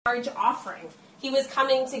large offering. He was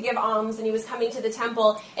coming to give alms, and he was coming to the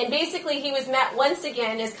temple, and basically he was met once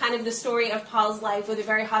again as kind of the story of Paul's life with a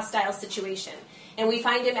very hostile situation. And we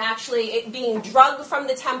find him actually being drugged from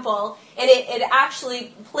the temple, and it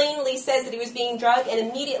actually plainly says that he was being drugged, and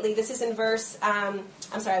immediately, this is in verse,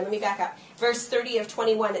 let me back up, verse 30 of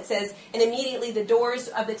 21, it says, and immediately the doors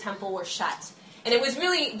of the temple were shut. And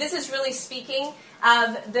this is really speaking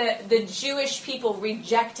of the Jewish people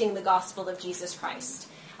rejecting the gospel of Jesus Christ.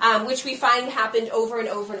 Which we find happened over and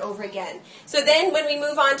over and over again. So then when we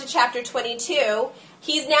move on to chapter 22,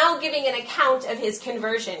 he's now giving an account of his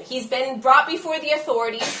conversion. He's been brought before the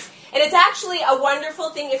authorities, and it's actually a wonderful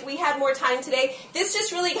thing. If we had more time today, this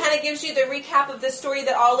just really kind of gives you the recap of the story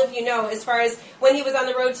that all of you know, as far as when he was on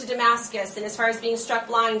the road to Damascus, and as far as being struck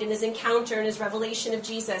blind, and his encounter and his revelation of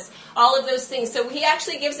Jesus, all of those things. So he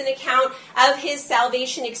actually gives an account of his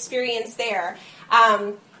salvation experience there.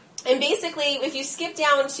 And basically, if you skip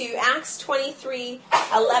down to Acts 23:11,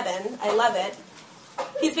 I love it,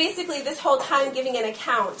 he's basically this whole time giving an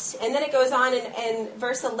account. And then it goes on in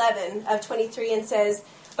verse 11 of 23 and says,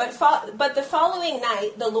 But the following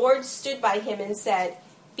night the Lord stood by him and said,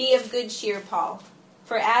 Be of good cheer, Paul,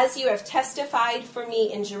 for as you have testified for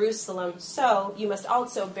me in Jerusalem, so you must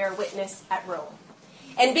also bear witness at Rome.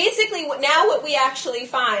 And basically, now what we actually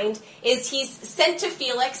find is he's sent to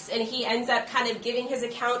Felix, and he ends up kind of giving his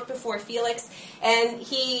account before Felix, and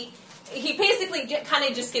he basically kind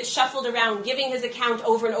of just gets shuffled around, giving his account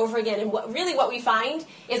over and over again. And what we find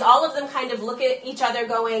is all of them kind of look at each other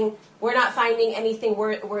going, we're not finding anything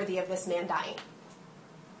worthy of this man dying.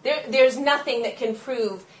 There's nothing that can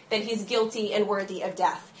prove that he's guilty and worthy of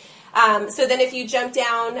death. So then if you jump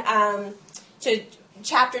down to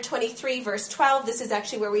chapter 23, verse 12, this is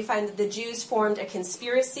actually where we find that the Jews formed a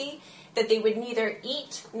conspiracy that they would neither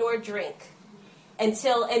eat nor drink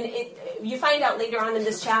until, you find out later on in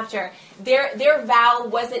this chapter, their vow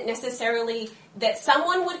wasn't necessarily that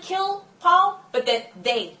someone would kill Paul, but that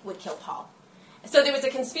they would kill Paul. So there was a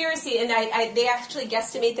conspiracy, and they actually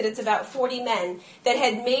guesstimate that it's about 40 men that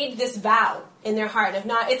had made this vow in their heart of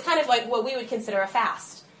not, it's kind of like what we would consider a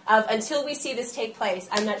fast, of until we see this take place,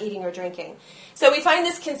 I'm not eating or drinking. So we find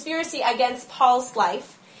this conspiracy against Paul's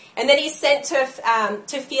life, and then he's sent to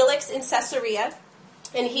Felix in Caesarea,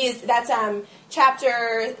 and that's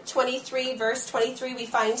chapter 23, verse 23. We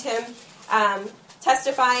find him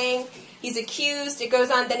testifying. He's accused. It goes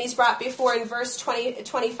on. Then he's brought before, in verse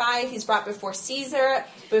 25, he's brought before Caesar,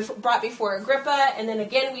 brought before Agrippa, and then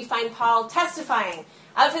again we find Paul testifying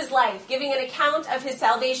of his life, giving an account of his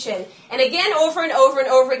salvation. And again, over and over and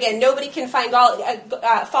over again, nobody can find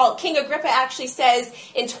fault. King Agrippa actually says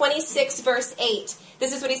in 26 verse 8,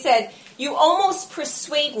 this is what he said, you almost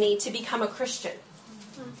persuade me to become a Christian.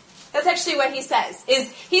 That's actually what he says.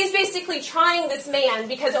 He's basically trying this man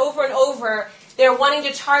because over and over they're wanting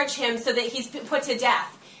to charge him so that he's put to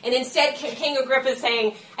death. And instead, King Agrippa is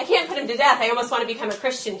saying, I can't put him to death. I almost want to become a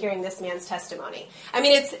Christian hearing this man's testimony. I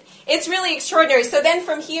mean, it's really extraordinary. So then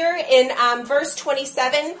from here in verse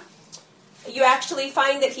 27, you actually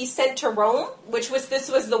find that he's sent to Rome, this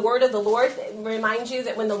was the word of the Lord. Remind you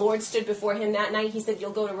that when the Lord stood before him that night, he said, you'll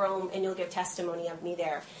go to Rome and you'll give testimony of me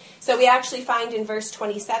there. So we actually find in verse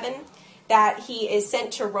 27 that he is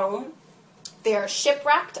sent to Rome. They are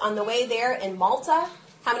shipwrecked on the way there in Malta.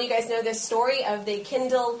 How many of you guys know this story of they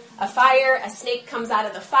kindle a fire, a snake comes out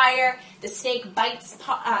of the fire, the snake bites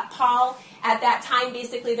Paul. At that time,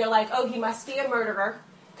 basically, they're like, oh, he must be a murderer,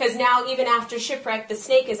 because now, even after shipwreck, the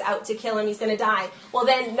snake is out to kill him, he's going to die. Well,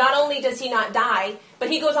 then, not only does he not die,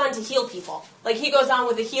 but he goes on to heal people. Like, he goes on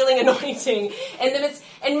with a healing anointing.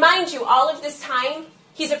 And mind you, all of this time,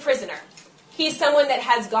 he's a prisoner. He's someone that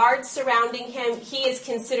has guards surrounding him. He is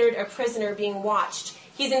considered a prisoner being watched.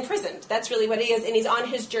 He's imprisoned. That's really what he is, and he's on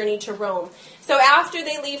his journey to Rome. So after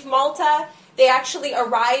they leave Malta, they actually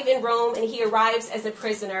arrive in Rome, and he arrives as a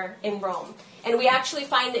prisoner in Rome. And we actually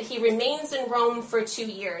find that he remains in Rome for 2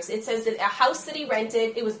 years. It says that a house that he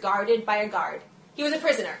rented, it was guarded by a guard. He was a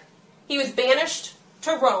prisoner. He was banished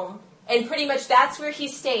to Rome, and pretty much that's where he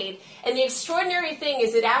stayed. And the extraordinary thing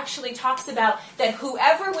is it actually talks about that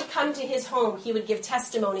whoever would come to his home, he would give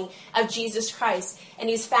testimony of Jesus Christ, and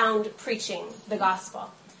he's found preaching the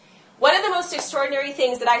gospel. One of the most extraordinary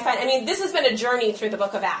things that I find, this has been a journey through the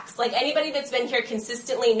book of Acts. Like anybody that's been here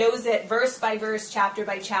consistently knows it verse by verse, chapter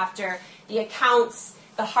by chapter, the accounts,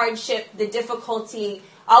 the hardship, the difficulty,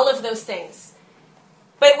 all of those things.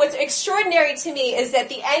 But what's extraordinary to me is at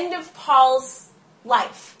the end of Paul's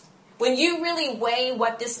life, when you really weigh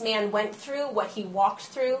what this man went through, what he walked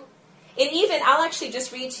through, I'll actually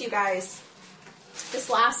just read to you guys this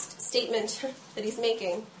last statement that he's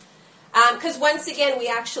making. Because once again, we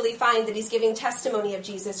actually find that he's giving testimony of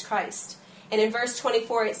Jesus Christ. And in verse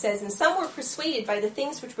 24 it says, "And some were persuaded by the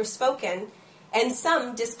things which were spoken, and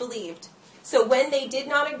some disbelieved. So when they did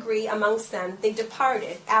not agree amongst them, they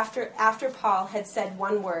departed after Paul had said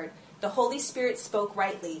one word. The Holy Spirit spoke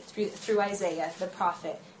rightly through Isaiah the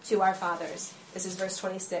prophet to our fathers." This is verse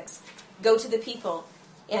 26. "Go to the people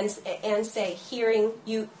and say, hearing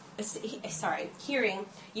you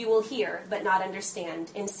will hear, but not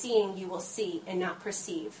understand, and seeing you will see and not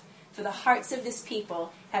perceive. For the hearts of this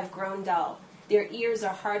people have grown dull. Their ears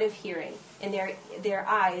are hard of hearing, and their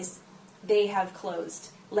eyes they have closed,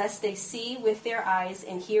 lest they see with their eyes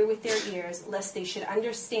and hear with their ears, lest they should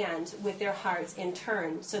understand with their hearts and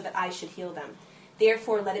turn, so that I should heal them.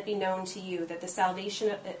 Therefore let it be known to you that the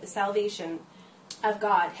salvation of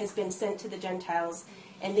God has been sent to the Gentiles,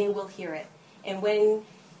 and they will hear it." And when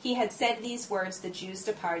he had said these words, the Jews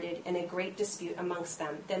departed, and a great dispute amongst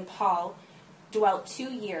them. Then Paul dwelt 2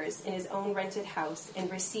 years in his own rented house, and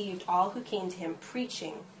received all who came to him,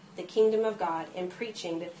 preaching the kingdom of God, and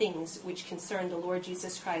preaching the things which concern the Lord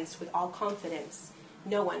Jesus Christ with all confidence,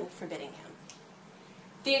 no one forbidding him.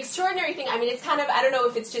 The extraordinary thing, it's kind of, I don't know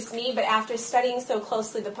if it's just me, but after studying so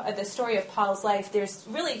closely the story of Paul's life, there's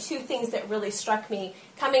really two things that really struck me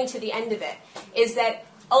coming to the end of it, is that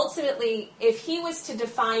ultimately, if he was to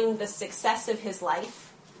define the success of his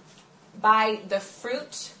life by the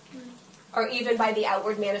fruit or even by the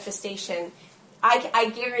outward manifestation, I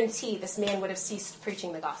guarantee this man would have ceased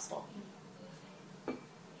preaching the gospel.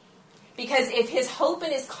 Because if his hope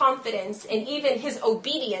and his confidence and even his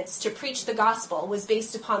obedience to preach the gospel was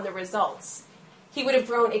based upon the results, he would have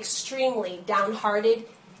grown extremely downhearted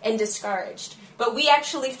and discouraged. But we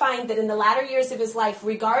actually find that in the latter years of his life,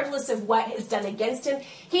 regardless of what is done against him,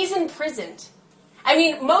 he's imprisoned.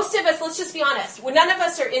 Most of us, let's just be honest, none of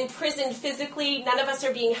us are imprisoned physically, none of us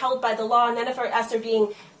are being held by the law, none of us are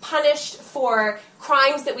being punished for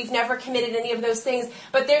crimes that we've never committed, any of those things.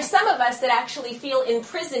 But there's some of us that actually feel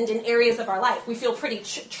imprisoned in areas of our life. We feel pretty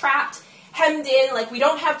trapped, hemmed in, like we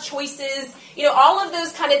don't have choices, all of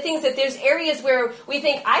those kind of things, that there's areas where we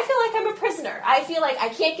think, I feel like I'm a prisoner. I feel like I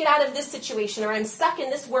can't get out of this situation, or I'm stuck in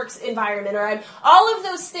this work environment, or all of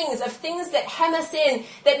those things that hem us in,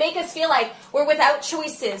 that make us feel like we're without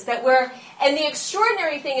choices, and the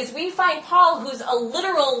extraordinary thing is we find Paul, who's a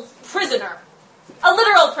literal prisoner,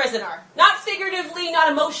 not figuratively, not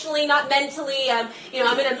emotionally, not mentally, I'm in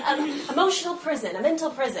an emotional prison, a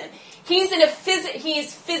mental prison. He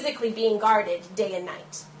is physically being guarded day and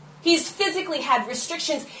night. He's physically had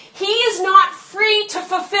restrictions. He is not free to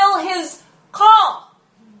fulfill his call.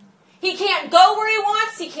 He can't go where he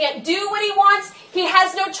wants. He can't do what he wants. He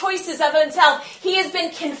has no choices of himself. He has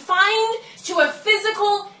been confined to a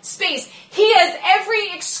physical space. He has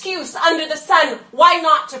every excuse under the sun why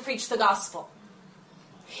not to preach the gospel.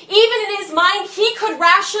 Even in his mind, he could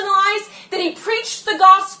rationalize that he preached the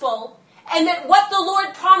gospel and that what the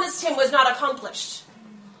Lord promised him was not accomplished.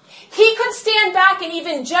 He could stand back and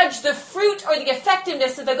even judge the fruit or the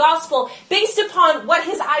effectiveness of the gospel based upon what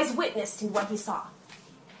his eyes witnessed and what he saw.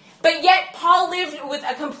 But yet, Paul lived with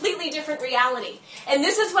a completely different reality. And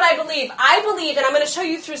this is what I believe. I believe, and I'm going to show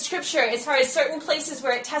you through Scripture as far as certain places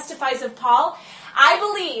where it testifies of Paul, I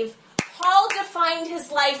believe Paul defined his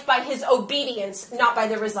life by his obedience, not by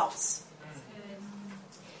the results.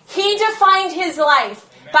 He defined his life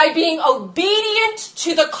by being obedient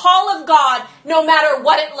to the call of God, no matter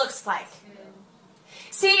what it looks like.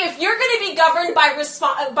 See, if you're going to be governed by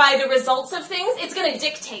the results of things, it's going to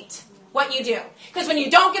dictate what you do. Because when you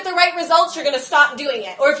don't get the right results, you're going to stop doing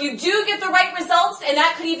it. Or if you do get the right results, and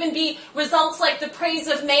that could even be results like the praise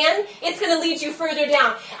of man, it's going to lead you further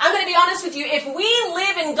down. I'm going to be honest with you. If we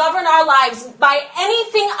live and govern our lives by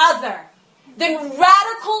anything other than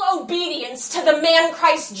radical obedience to the man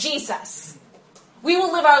Christ Jesus, we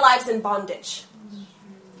will live our lives in bondage.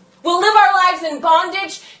 We'll live our lives in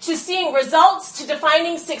bondage to seeing results, to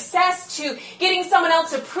defining success, to getting someone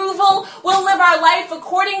else's approval. We'll live our life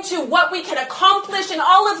according to what we can accomplish and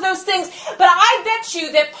all of those things. But I bet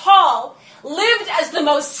you that Paul lived as the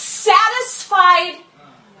most satisfied,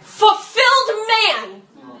 fulfilled man,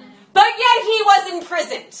 but yet he was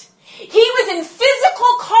imprisoned. He was in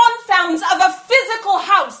physical confounds of a physical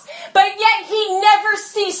house, but yet he never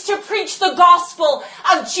ceased to preach the gospel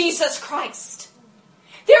of Jesus Christ.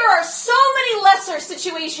 There are so many lesser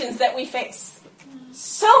situations that we face.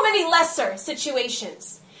 So many lesser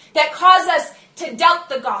situations that cause us to doubt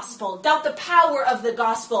the gospel, doubt the power of the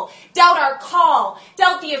gospel, doubt our call,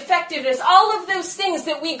 doubt the effectiveness, all of those things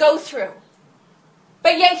that we go through.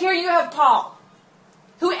 But yet here you have Paul,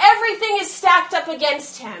 who everything is stacked up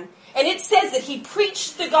against him, And it says that he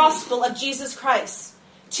preached the gospel of Jesus Christ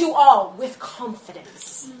to all with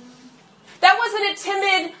confidence. That wasn't a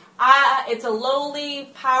timid, it's a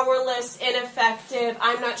lowly, powerless, ineffective,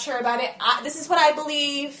 I'm not sure about it. This is what I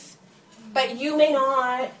believe, but you may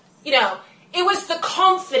not. It was the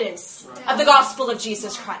confidence of the gospel of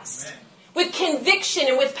Jesus Christ. With conviction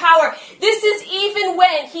and with power. This is even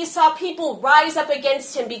when he saw people rise up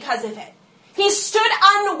against him because of it. He stood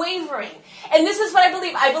unwavering. And this is what I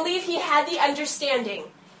believe. I believe he had the understanding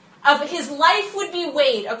of his life would be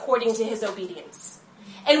weighed according to his obedience.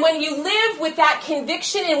 And when you live with that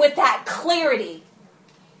conviction and with that clarity,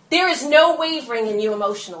 there is no wavering in you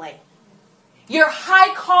emotionally. Your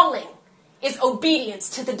high calling is obedience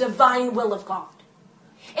to the divine will of God.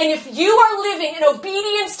 And if you are living in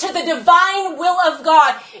obedience to the divine will of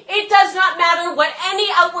God, it does not matter what any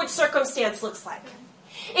outward circumstance looks like.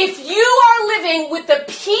 If you are living with the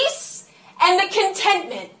peace and the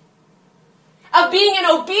contentment of being in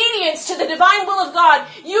obedience to the divine will of God,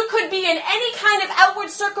 you could be in any kind of outward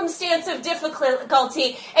circumstance of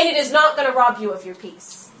difficulty, and it is not going to rob you of your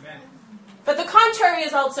peace. Amen. But the contrary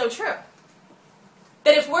is also true.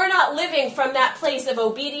 That if we're not living from that place of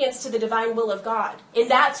obedience to the divine will of God, and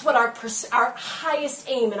that's what our highest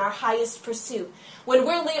aim and our highest pursuit, when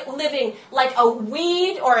we're living like a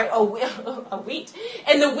weed or a wheat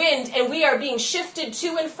in the wind, and we are being shifted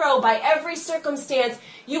to and fro by every circumstance,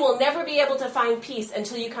 you will never be able to find peace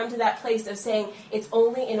until you come to that place of saying, it's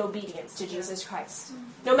only in obedience to Jesus Christ,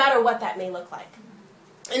 no matter what that may look like.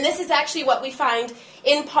 And this is actually what we find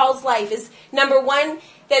in Paul's life, is number one,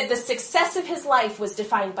 that the success of his life was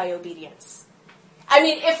defined by obedience. I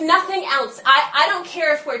mean, if nothing else, I don't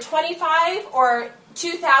care if we're 25 or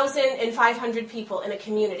 2,500 people in a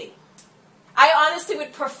community. I honestly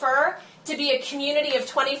would prefer to be a community of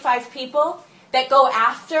 25 people that go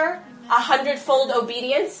after 100-fold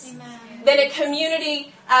obedience than a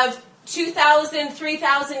community of 2,000,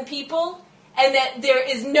 3,000 people, and that there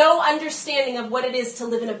is no understanding of what it is to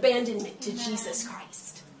live in abandonment to Jesus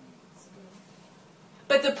Christ.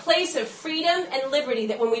 But the place of freedom and liberty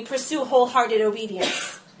that when we pursue wholehearted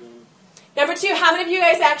obedience. Number two, how many of you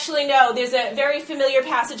guys actually know there's a very familiar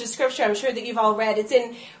passage of Scripture I'm sure that you've all read. It's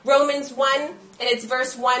in Romans 1, and it's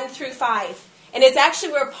verse 1 through 5. And it's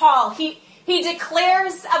actually where Paul, he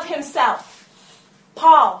declares of himself,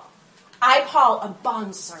 Paul, a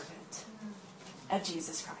bondservant of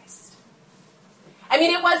Jesus Christ. I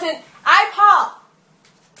mean, it wasn't, Paul,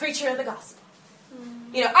 preacher of the gospel.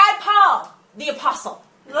 Paul, the apostle.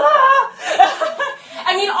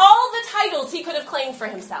 I mean, all the titles he could have claimed for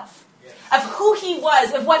himself. Of who he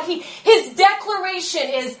was, of what his declaration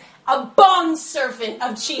is, a bondservant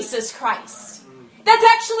of Jesus Christ. That's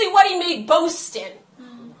actually what he made boast in.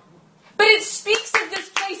 But it speaks of this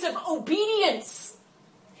place of obedience.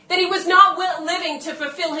 That he was not living to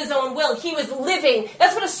fulfill his own will. He was living.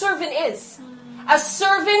 That's what a servant is. A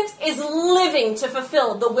servant is living to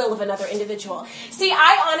fulfill the will of another individual. See,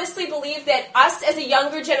 I honestly believe that us as a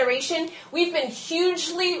younger generation, we've been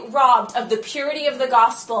hugely robbed of the purity of the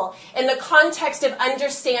gospel in the context of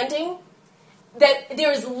understanding that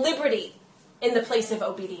there is liberty in the place of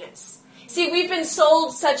obedience. See, we've been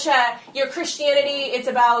sold such your Christianity, it's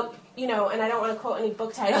about, and I don't want to quote any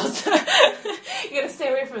book titles. You got to stay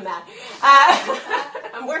away from that.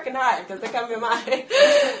 I'm working hard because they come to mind.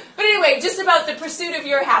 But anyway, just about the pursuit of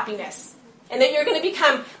your happiness. And that you're going to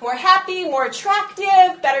become more happy, more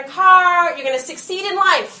attractive, better car. You're going to succeed in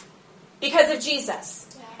life because of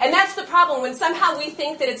Jesus. And that's the problem. When somehow we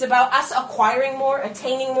think that it's about us acquiring more,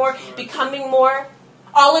 attaining more, becoming more,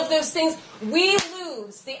 all of those things, we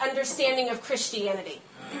lose the understanding of Christianity.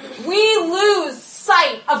 We lose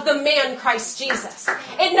sight of the man Christ Jesus.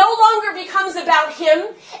 It no longer becomes about him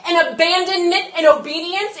and abandonment and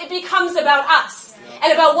obedience. It becomes about us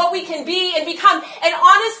and about what we can be and become. And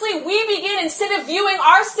honestly, we begin, instead of viewing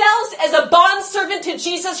ourselves as a bondservant to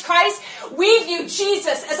Jesus Christ, we view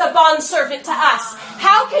Jesus as a bondservant to us.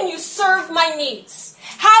 How can you serve my needs?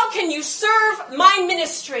 How can you serve my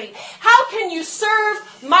ministry? How can you serve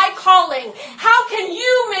my calling? How can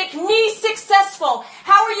you make me successful?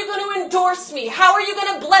 How are you going to endorse me? How are you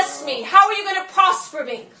going to bless me? How are you going to prosper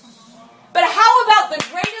me? But how about the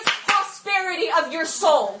greatest prosperity of your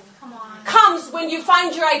soul comes when you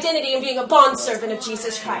find your identity in being a bondservant of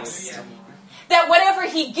Jesus Christ? That whatever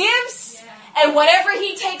he gives and whatever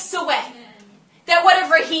he takes away, that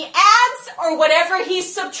whatever he adds or whatever he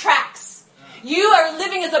subtracts, you are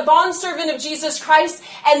living as a bondservant of Jesus Christ,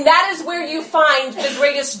 and that is where you find the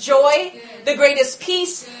greatest joy, the greatest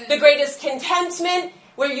peace, the greatest contentment,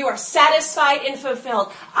 where you are satisfied and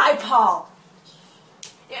fulfilled. Paul,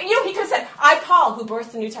 You know, he could have said, I, Paul, who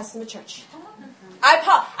birthed the New Testament church. I,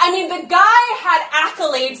 Paul. I mean, the guy had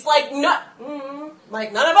accolades like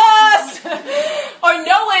none of us. Or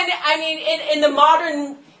no one, I mean, in the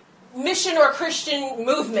modern mission or Christian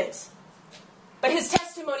movement. But his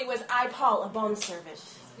testimony was, I, Paul, a bondservant.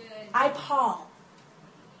 I, Paul,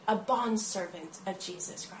 a bondservant of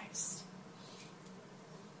Jesus Christ.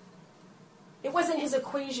 It wasn't his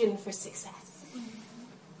equation for success.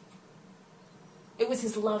 It was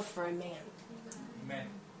his love for a man. Amen.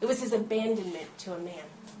 It was his abandonment to a man.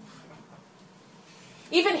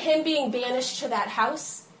 Even him being banished to that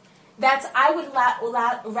house, I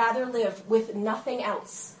would rather live with nothing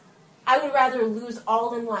else. I would rather lose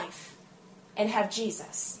all in life and have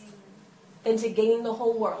Jesus than to gain the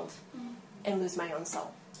whole world and lose my own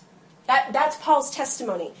soul. That's Paul's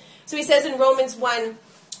testimony. So he says in Romans 1,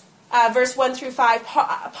 verse 1 through 5,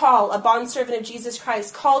 Paul, a bondservant of Jesus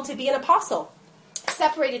Christ, called to be an apostle,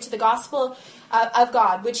 separated to the gospel of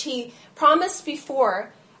God, which he promised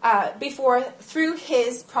before through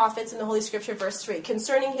his prophets in the Holy Scripture, verse 3,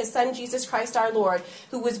 concerning his Son Jesus Christ our Lord,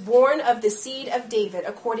 who was born of the seed of David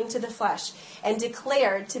according to the flesh, and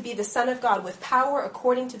declared to be the Son of God with power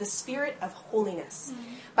according to the Spirit of holiness.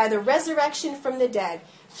 Mm-hmm. By the resurrection from the dead,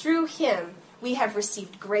 through him we have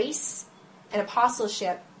received grace and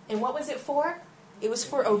apostleship. And what was it for? It was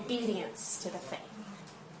for obedience to the faith.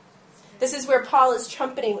 This is where Paul is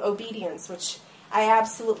trumpeting obedience, which I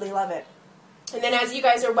absolutely love it. And then as you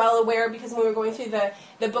guys are well aware, because when we were going through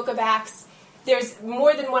the book of Acts, there's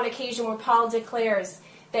more than one occasion where Paul declares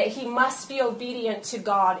that he must be obedient to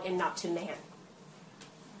God and not to man.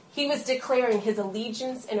 He was declaring his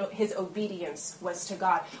allegiance and his obedience was to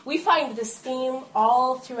God. We find this theme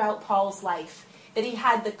all throughout Paul's life, that he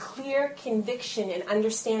had the clear conviction and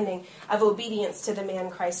understanding of obedience to the man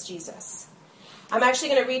Christ Jesus. I'm actually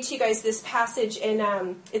going to read to you guys this passage,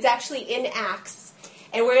 it's actually in Acts.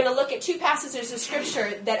 And we're going to look at two passages of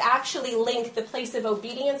Scripture that actually link the place of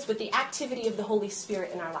obedience with the activity of the Holy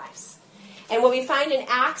Spirit in our lives. And what we find in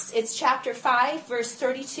Acts, it's chapter 5, verse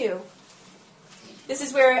 32. This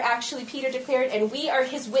is where actually Peter declared, and we are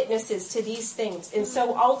his witnesses to these things, and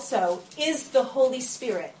so also is the Holy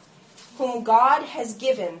Spirit, whom God has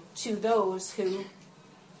given to those who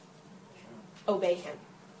obey him.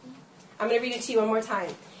 I'm going to read it to you one more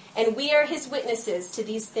time. And we are his witnesses to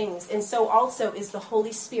these things, and so also is the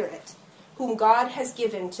Holy Spirit, whom God has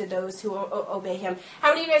given to those who obey him. How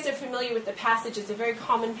many of you guys are familiar with the passage? It's a very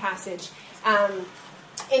common passage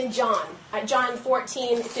in John. John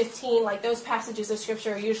 14, 15, like those passages of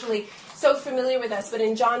Scripture are usually so familiar with us. But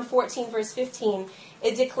in John 14, verse 15,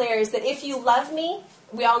 it declares that if you love me,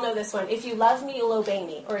 we all know this one, if you love me, you'll obey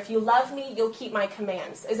me. Or if you love me, you'll keep my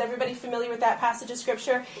commands. Is everybody familiar with that passage of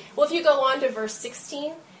Scripture? Well, if you go on to verse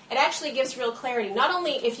 16, it actually gives real clarity. Not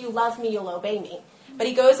only if you love me, you'll obey me, but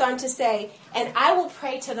he goes on to say, and I will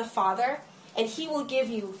pray to the Father, and he will give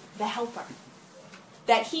you the helper,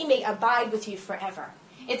 that he may abide with you forever.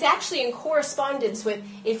 It's actually in correspondence with,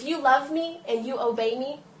 if you love me and you obey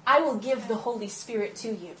me, I will give the Holy Spirit to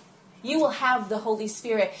you. You will have the Holy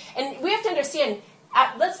Spirit. And we have to understand,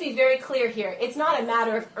 let's be very clear here, it's not a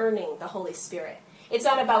matter of earning the Holy Spirit. It's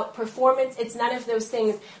not about performance. It's none of those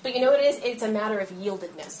things. But you know what it is? It's a matter of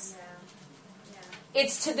yieldedness.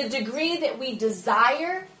 It's to the degree that we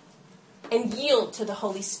desire and yield to the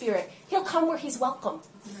Holy Spirit. He'll come where he's welcome.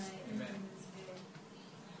 Amen.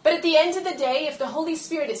 But at the end of the day, if the Holy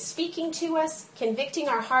Spirit is speaking to us, convicting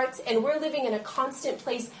our hearts, and we're living in a constant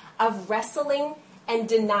place of wrestling and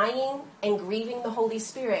denying and grieving the Holy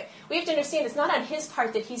Spirit, we have to understand it's not on his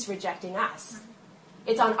part that he's rejecting us.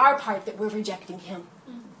 It's on our part that we're rejecting him.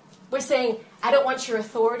 We're saying, I don't want your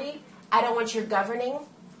authority. I don't want your governing.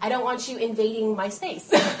 I don't want you invading my space.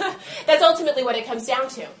 That's ultimately what it comes down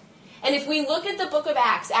to. And if we look at the book of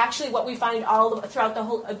Acts, actually what we find all throughout the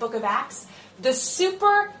whole book of Acts, the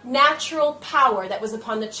supernatural power that was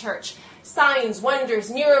upon the church, signs, wonders,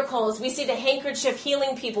 miracles. We see the handkerchief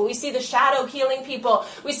healing people. We see the shadow healing people.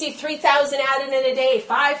 We see 3,000 added in a day,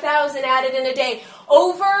 5,000 added in a day,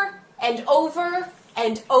 over and over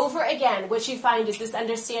and over again. What you find is this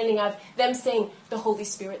understanding of them saying, the Holy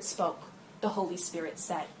Spirit spoke. The Holy Spirit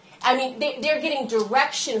said. I mean, they're getting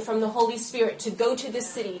direction from the Holy Spirit to go to this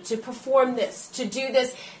city, to perform this, to do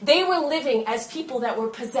this. They were living as people that were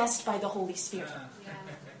possessed by the Holy Spirit.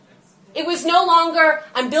 It was no longer,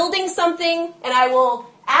 I'm building something and I will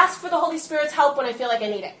ask for the Holy Spirit's help when I feel like I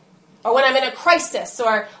need it. Or when I'm in a crisis,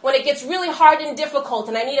 or when it gets really hard and difficult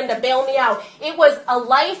and I need him to bail me out. It was a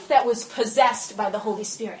life that was possessed by the Holy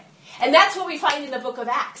Spirit. And that's what we find in the book of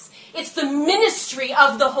Acts. It's the ministry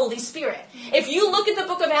of the Holy Spirit. If you look at the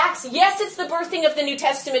book of Acts, yes, it's the birthing of the New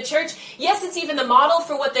Testament church. Yes, it's even the model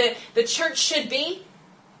for what the church should be.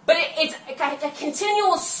 But it's a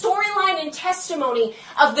continual storyline and testimony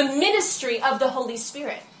of the ministry of the Holy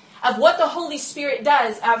Spirit, of what the Holy Spirit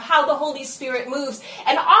does, of how the Holy Spirit moves.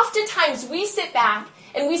 And oftentimes we sit back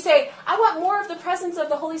and we say, I want more of the presence of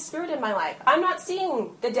the Holy Spirit in my life. I'm not seeing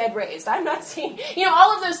the dead raised. I'm not seeing,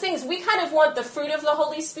 all of those things. We kind of want the fruit of the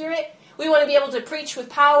Holy Spirit. We want to be able to preach with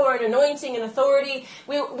power and anointing and authority.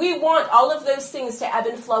 We want all of those things to ebb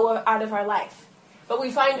and flow out of our life. But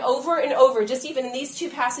we find over and over, just even in these two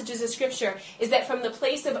passages of Scripture, is that from the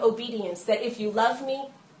place of obedience, that if you love me,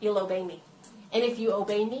 you'll obey me. And if you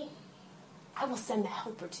obey me, I will send the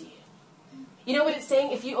helper to you. You know what it's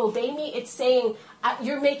saying? If you obey me, it's saying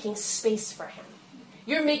you're making space for him.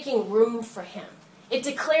 You're making room for him. It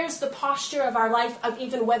declares the posture of our life of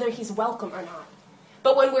even whether he's welcome or not.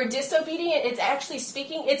 But when we're disobedient, it's actually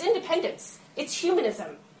speaking, it's independence. It's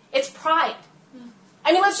humanism. It's pride.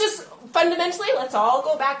 I mean, let's all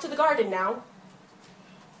go back to the garden now.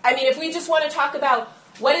 I mean, if we just want to talk about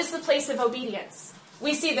what is the place of obedience,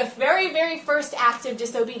 we see the very, very first act of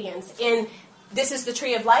disobedience in this is the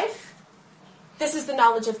tree of life. This is the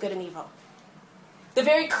knowledge of good and evil. The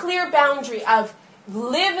very clear boundary of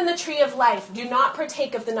live in the tree of life, do not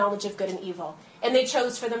partake of the knowledge of good and evil. And they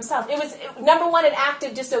chose for themselves. It was, number one, an act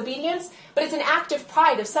of disobedience, but it's an act of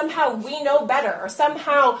pride, of somehow we know better, or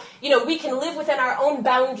somehow, we can live within our own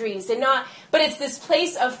boundaries and not, but it's this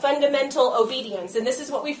place of fundamental obedience. And this is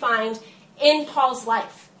what we find in Paul's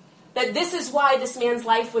life. That this is why this man's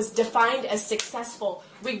life was defined as successful,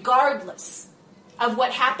 regardless of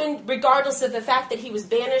what happened, regardless of the fact that he was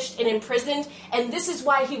banished and imprisoned. And this is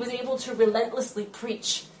why he was able to relentlessly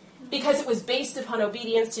preach, because it was based upon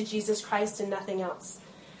obedience to Jesus Christ and nothing else.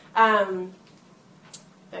 I'm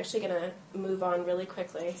actually going to move on really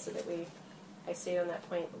quickly so that I stayed on that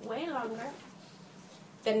point way longer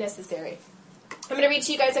than necessary. I'm going to read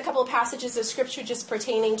to you guys a couple of passages of Scripture just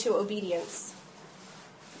pertaining to obedience.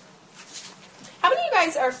 How many of you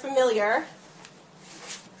guys are familiar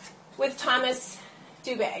with Thomas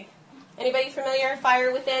Dubé? Anybody familiar?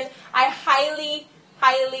 Fire Within? I highly,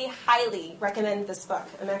 highly, highly recommend this book.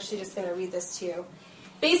 I'm actually just going to read this to you.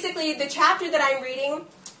 Basically, the chapter that I'm reading,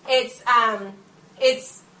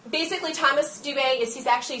 it's basically Thomas Dubé he's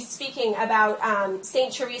actually speaking about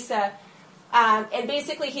Saint Teresa, and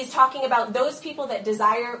basically he's talking about those people that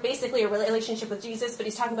desire basically a relationship with Jesus, but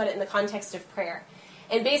he's talking about it in the context of prayer.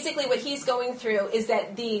 And basically what he's going through is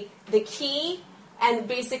that the key and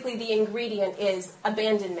basically the ingredient is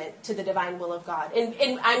abandonment to the divine will of God.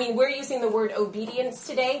 And I mean, we're using the word obedience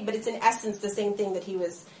today, but it's in essence the same thing that he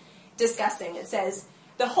was discussing. It says,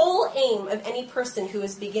 the whole aim of any person who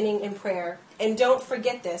is beginning in prayer, and don't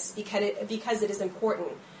forget this because it is important,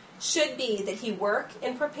 should be that he work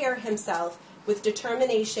and prepare himself with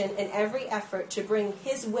determination and every effort to bring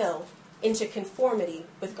his will into conformity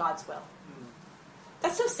with God's will.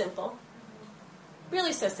 That's so simple.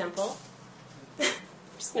 Really so simple. I'm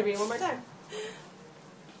just going to read it one more time.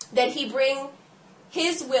 That he bring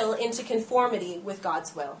his will into conformity with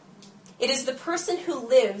God's will. It is the person who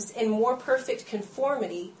lives in more perfect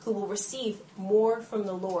conformity who will receive more from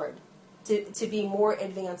the Lord to be more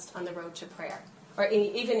advanced on the road to prayer. Or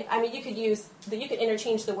even, I mean, you could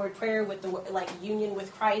interchange the word prayer with the like union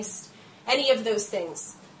with Christ. Any of those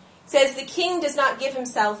things. It says, the king does not give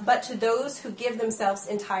himself but to those who give themselves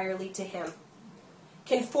entirely to him.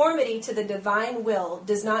 Conformity to the divine will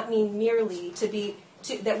does not mean merely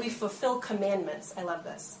that we fulfill commandments. I love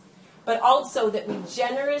this. But also that we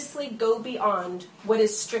generously go beyond what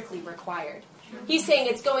is strictly required. He's saying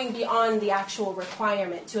it's going beyond the actual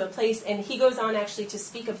requirement to a place, and he goes on actually to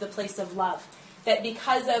speak of the place of love. That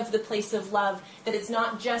because of the place of love, that it's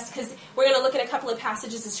not just, because we're going to look at a couple of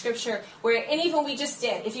passages of Scripture where, and even we just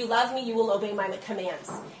did, if you love me, you will obey my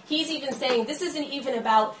commands. He's even saying this isn't even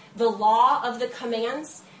about the law of the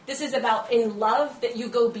commands. This is about in love that you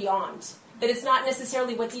go beyond. That it's not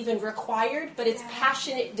necessarily what's even required, but it's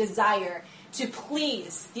passionate desire to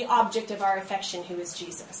please the object of our affection, who is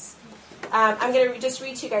Jesus. I'm going to just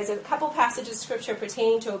read to you guys a couple passages of Scripture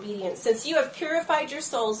pertaining to obedience. Since you have purified your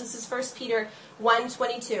souls, this is 1 Peter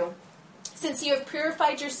 1:22. Since you have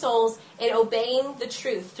purified your souls in obeying the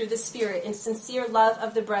truth through the Spirit in sincere love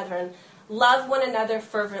of the brethren, love one another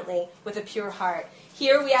fervently with a pure heart.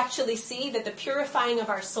 Here we actually see that the purifying of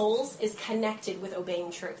our souls is connected with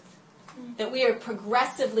obeying truth. That we are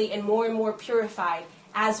progressively and more purified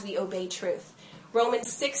as we obey truth.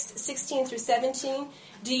 Romans 6:16 through 17.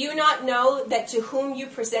 Do you not know that to whom you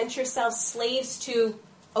present yourselves slaves to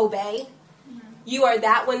obey. You are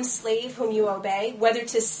that one slave whom you obey, whether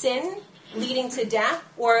to sin, leading to death,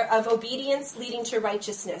 or of obedience, leading to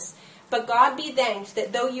righteousness. But God be thanked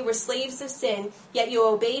that though you were slaves of sin, yet you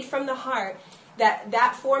obeyed from the heart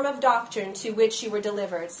that form of doctrine to which you were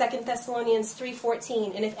delivered. 2 Thessalonians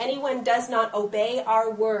 3:14. And if anyone does not obey our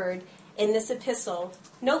word in this epistle,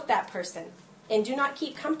 note that person, and do not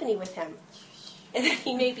keep company with him, and that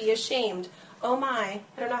he may be ashamed. Oh my,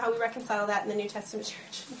 I don't know how we reconcile that in the New Testament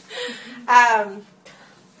church.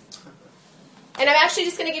 And I'm actually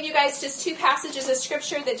just going to give you guys just two passages of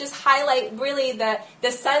Scripture that just highlight really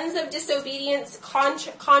the sons of disobedience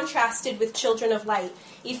contrasted with children of light.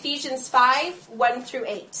 Ephesians 5, 1 through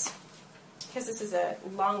 8. Because this is a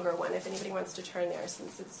longer one, if anybody wants to turn there,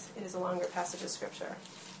 since it is a longer passage of Scripture.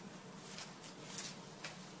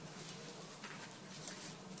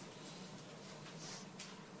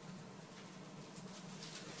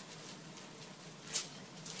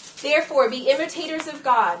 Therefore, be imitators of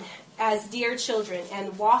God as dear children,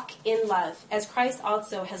 and walk in love, as Christ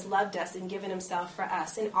also has loved us and given himself for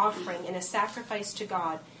us, an offering and a sacrifice to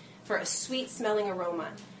God for a sweet-smelling aroma.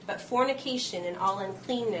 But fornication and all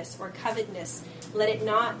uncleanness or covetousness, let it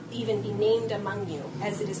not even be named among you,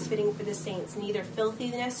 as it is fitting for the saints, neither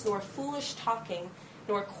filthiness, nor foolish talking,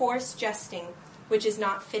 nor coarse jesting, which is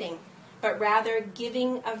not fitting, but rather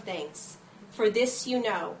giving of thanks. For this you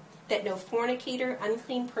know, that no fornicator,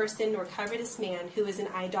 unclean person, nor covetous man who is an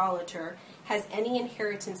idolater has any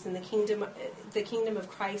inheritance in the kingdom of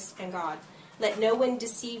Christ and God. Let no one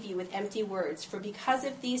deceive you with empty words, for because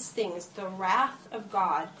of these things the wrath of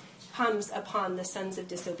God comes upon the sons of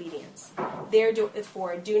disobedience.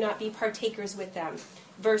 Therefore, do not be partakers with them.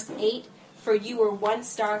 Verse 8, for you were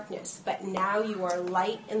once darkness, but now you are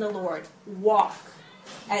light in the Lord. Walk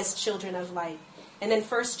as children of light. And then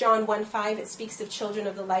 1 John 1:5, it speaks of children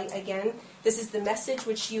of the light again. This is the message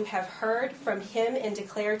which you have heard from him and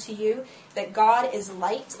declare to you, that God is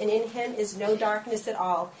light and in him is no darkness at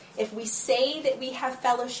all. If we say that we have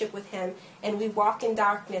fellowship with him and we walk in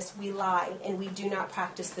darkness, we lie and we do not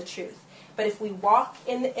practice the truth. But if we walk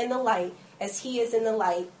in the light as he is in the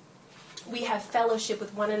light, we have fellowship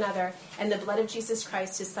with one another, and the blood of Jesus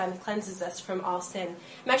Christ, his son, cleanses us from all sin.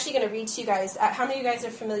 I'm actually going to read to you guys. How many of you guys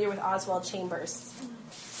are familiar with Oswald Chambers?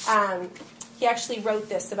 He actually wrote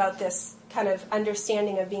this, about this kind of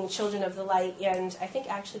understanding of being children of the light, and I think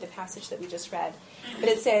actually the passage that we just read. But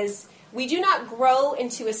it says, we do not grow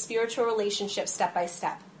into a spiritual relationship step by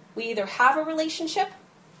step. We either have a relationship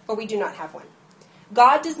or we do not have one.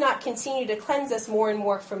 God does not continue to cleanse us more and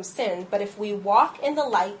more from sin, but if we walk in the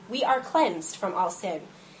light, we are cleansed from all sin.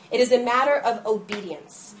 It is a matter of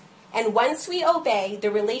obedience. And once we obey, the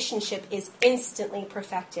relationship is instantly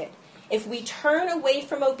perfected. If we turn away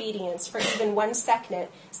from obedience for even 1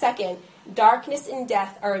 second, darkness and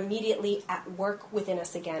death are immediately at work within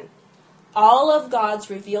us again. All of God's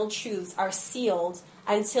revealed truths are sealed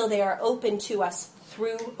until they are open to us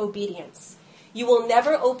through obedience. You will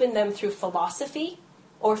never open them through philosophy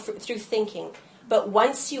or through thinking. But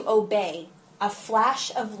once you obey, a flash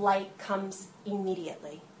of light comes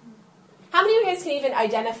immediately. How many of you guys can even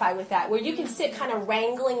identify with that? Where you can sit kind of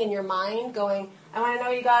wrangling in your mind going, I want to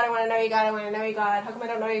know you, God, I want to know you, God, I want to know you, God. How come I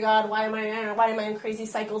don't know you, God? Why am I in crazy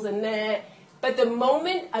cycles and that? But the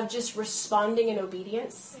moment of just responding in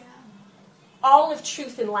obedience, all of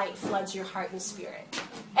truth and light floods your heart and spirit.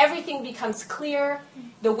 Everything becomes clear.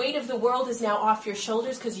 The weight of the world is now off your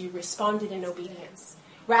shoulders because you responded in obedience.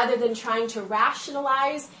 Rather than trying to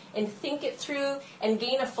rationalize and think it through and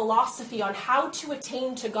gain a philosophy on how to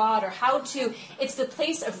attain to God or it's the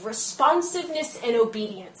place of responsiveness and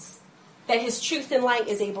obedience that his truth and light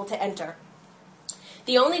is able to enter.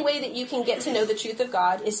 The only way that you can get to know the truth of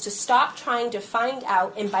God is to stop trying to find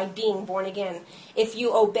out and by being born again. If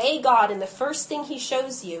you obey God in the first thing he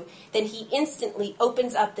shows you, then he instantly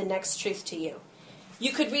opens up the next truth to you.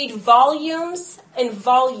 You could read volumes and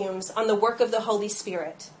volumes on the work of the Holy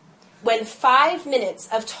Spirit, when 5 minutes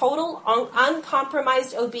of total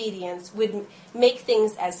uncompromised obedience would make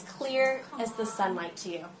things as clear as the sunlight to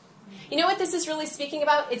you. You know what this is really speaking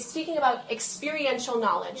about? It's speaking about experiential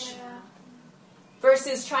knowledge.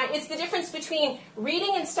 Versus it's the difference between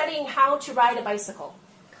reading and studying how to ride a bicycle.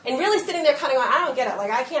 And really sitting there kind of going, I don't get it.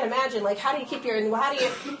 I can't imagine. How do you keep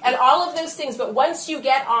and all of those things. But once you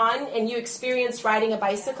get on and you experience riding a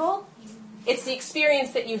bicycle, it's the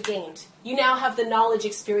experience that you've gained. You now have the knowledge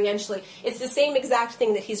experientially. It's the same exact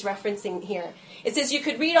thing that he's referencing here. It says you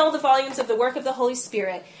could read all the volumes of the work of the Holy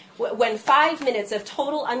Spirit when 5 minutes of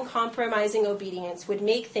total uncompromising obedience would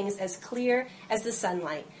make things as clear as the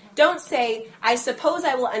sunlight. Don't say, I suppose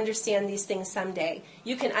I will understand these things someday.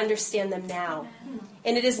 You can understand them now.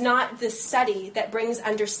 And it is not the study that brings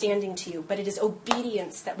understanding to you, but it is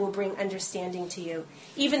obedience that will bring understanding to you.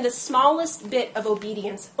 Even the smallest bit of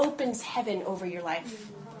obedience opens heaven over your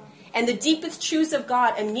life. And the deepest truths of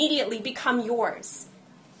God immediately become yours.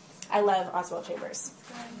 I love Oswald Chambers.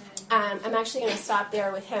 I'm actually going to stop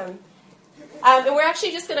there with him. And we're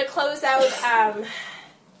actually just going to close out.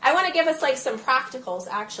 I want to give us like some practicals,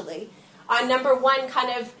 actually, on number one,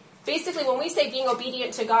 kind of, basically when we say being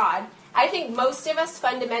obedient to God, I think most of us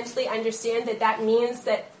fundamentally understand that that means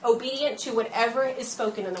that obedient to whatever is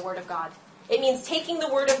spoken in the Word of God. It means taking the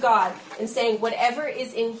Word of God and saying, whatever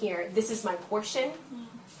is in here, this is my portion,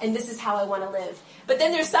 and this is how I want to live. But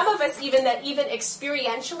then there's some of us even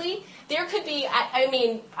experientially, there could be,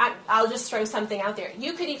 I'll just throw something out there.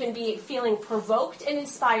 You could even be feeling provoked and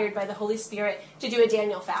inspired by the Holy Spirit to do a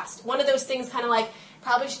Daniel fast. One of those things kind of like,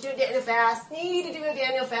 probably should do a Daniel fast, need to do a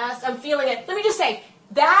Daniel fast, I'm feeling it. Let me just say,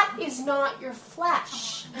 that is not your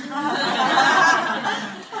flesh. You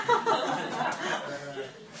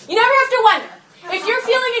never have to wonder. If you're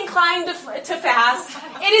feeling inclined to fast,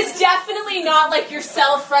 it is definitely not like your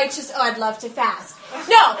self-righteous, I'd love to fast.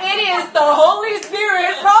 No, it is the Holy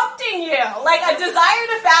Spirit prompting you. Like a desire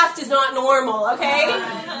to fast is not normal, okay?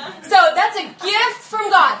 So that's a gift from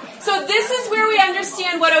God. So this is where we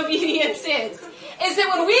understand what obedience is that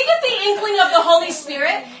when we get the inkling of the Holy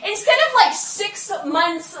Spirit, instead of like 6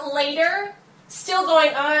 months later, still going,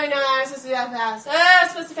 oh no, I'm supposed to fast. I'm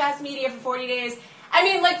supposed to fast media for 40 days. I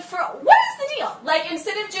mean, like, what is the deal? Like,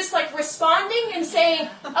 instead of just, like, responding and saying,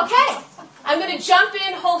 okay, I'm going to jump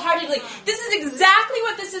in wholeheartedly. This is exactly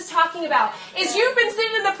what this is talking about. Is you've been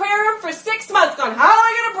sitting in the prayer room for 6 months going, how do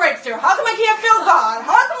I get a breakthrough? How come I can't feel God?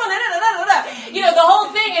 How come I, you know, the whole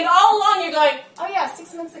thing. And all along you're going, oh yeah,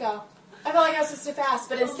 6 months ago, I felt like I was supposed to fast.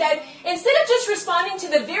 But instead of just responding to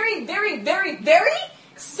the very, very, very, very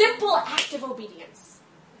simple act of obedience.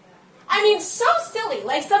 I mean, so silly.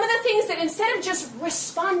 Like some of the things that instead of just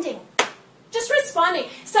responding.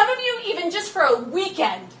 Some of you even just for a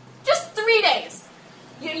weekend, just 3 days,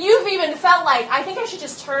 you've even felt like, I think I should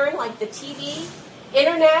just turn like the TV,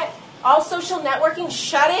 internet, all social networking,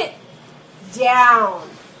 shut it down.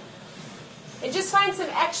 And just find some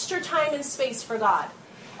extra time and space for God.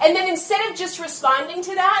 And then instead of just responding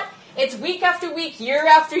to that, it's week after week, year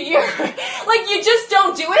after year. Like you just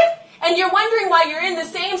don't do it. And you're wondering why you're in the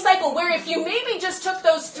same cycle where if you maybe just took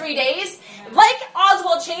those 3 days, like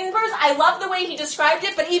Oswald Chambers, I love the way he described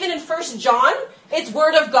it, but even in 1 John, it's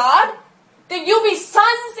Word of God, that you'll be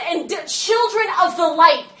sons and children of the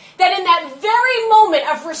light, that in that very moment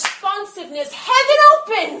of responsiveness, heaven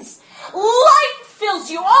opens, light fills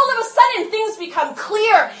you, all of a sudden things become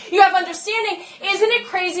clear, you have understanding. Isn't it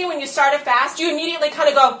crazy when you start a fast, you immediately kind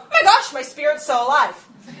of go, oh my gosh, my spirit's so alive.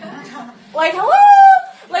 Like, hello?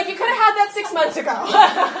 Like you could have had that 6 months ago.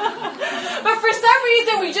 But for some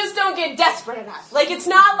reason, we just don't get desperate enough. Like it's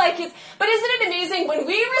not like it's... But isn't it amazing when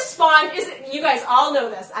we respond... You guys all know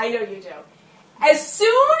this. I know you do. As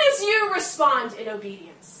soon as you respond in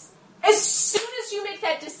obedience, as soon as you make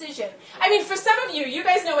that decision... I mean, for some of you, you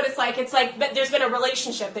guys know what it's like. It's like there's been a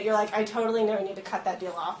relationship that you're like, I totally know I need to cut that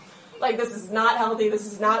deal off. Like, this is not healthy, this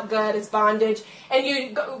is not good, it's bondage. And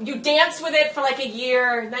you dance with it for like a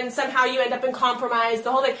year, then somehow you end up in compromise,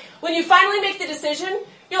 the whole thing. When you finally make the decision,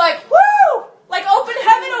 you're like, woo! Like, open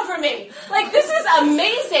heaven over me. Like, this is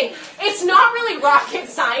amazing. It's not really rocket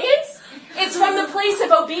science. It's from the place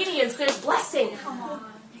of obedience. There's blessing.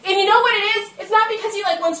 And you know what it is? It's not because he,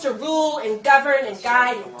 like, wants to rule and govern and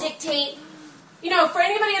guide and dictate. You know, for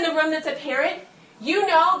anybody in the room that's a parent, you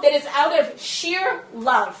know that it's out of sheer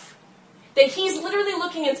love. That he's literally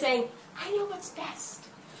looking and saying, I know what's best.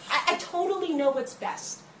 I totally know what's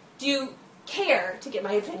best. Do you care to get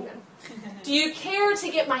my opinion? Do you care to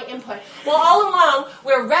get my input? Well, all along,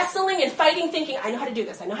 we're wrestling and fighting, thinking, I know how to do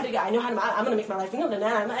this. I'm going to make my life.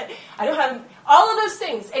 I know how to, all of those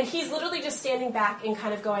things. And he's literally just standing back and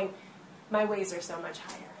kind of going, my ways are so much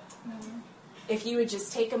higher. If you would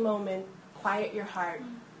just take a moment, quiet your heart,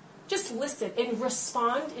 just listen and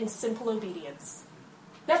respond in simple obedience.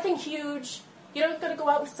 Nothing huge. You don't got to go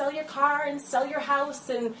out and sell your car and sell your house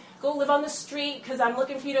and go live on the street because I'm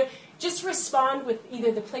looking for you to... Just respond with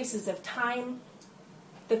either the places of time,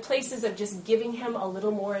 the places of just giving him a little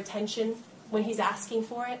more attention when he's asking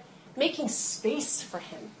for it, making space for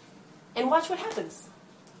him, and watch what happens.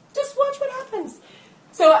 Just watch what happens.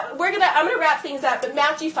 So I'm going to wrap things up, but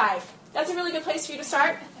Matthew 5. That's a really good place for you to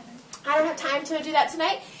start. I don't have time to do that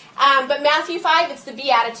tonight. But Matthew 5, it's the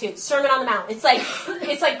Beatitudes, Sermon on the Mount. It's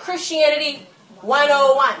like Christianity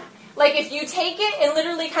 101. Like if you take it and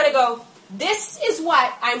literally kind of go, this is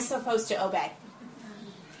what I'm supposed to obey.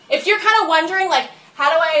 If you're kind of wondering, like, how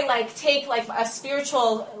do I, like, take, like, a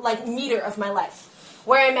spiritual, like, meter of my life?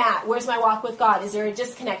 Where I'm at? Where's my walk with God? Is there a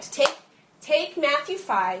disconnect? Take Matthew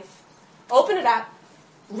 5, open it up,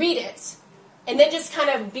 read it, and then just kind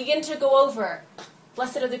of begin to go over,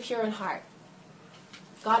 blessed are the pure in heart.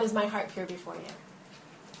 God, is my heart pure before you?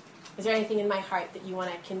 Is there anything in my heart that you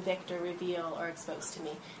want to convict or reveal or expose to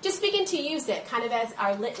me? Just begin to use it kind of as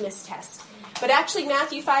our litmus test. But actually,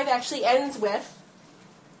 Matthew 5 actually ends with,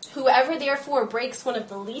 whoever therefore breaks one of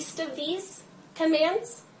the least of these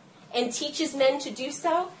commands and teaches men to do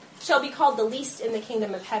so shall be called the least in the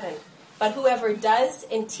kingdom of heaven. But whoever does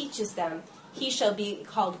and teaches them, he shall be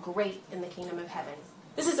called great in the kingdom of heaven.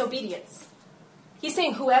 This is obedience. He's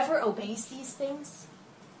saying whoever obeys these things,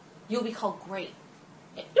 you'll be called great.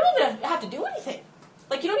 You don't even have to do anything.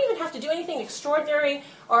 Like, you don't even have to do anything extraordinary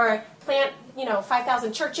or plant,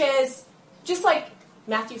 5,000 churches. Just like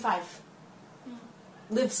Matthew 5.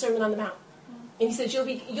 Live Sermon on the Mount. And he says you'll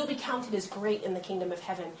be counted as great in the kingdom of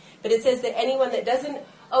heaven. But it says that anyone that doesn't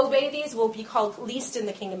obey these will be called least in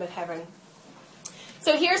the kingdom of heaven.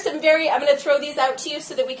 So here's some I'm going to throw these out to you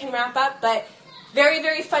so that we can wrap up, but very,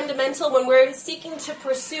 very fundamental when we're seeking to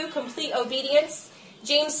pursue complete obedience.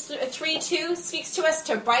 James 3:2 speaks to us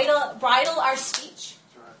to bridle our speech.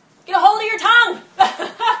 Get a hold of your tongue.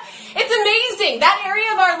 It's amazing. That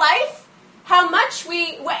area of our life, how much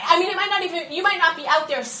you might not be out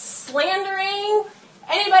there slandering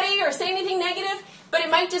anybody or saying anything negative, but it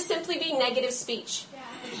might just simply be negative speech.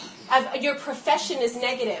 Your profession is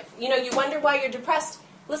negative. You wonder why you're depressed.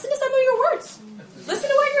 Listen to some of your words. Listen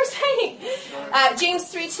to what you're saying.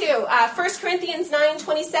 James 3:2, 1 Corinthians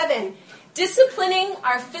 9:27, disciplining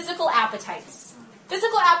our physical appetites.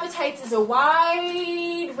 Physical appetites is a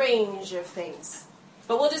wide range of things.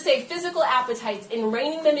 But we'll just say physical appetites and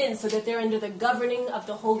reining them in so that they're under the governing of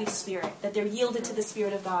the Holy Spirit, that they're yielded to the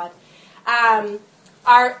Spirit of God.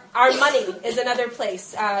 Our money is another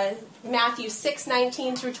place. Matthew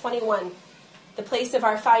 6:19 through 21. The place of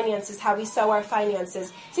our finances, how we sow our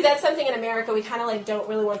finances. See, that's something in America we kind of don't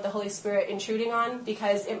really want the Holy Spirit intruding on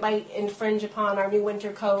because it might infringe upon our new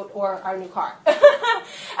winter coat or our new car.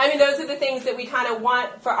 Those are the things that we kind of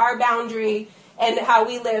want for our boundary and how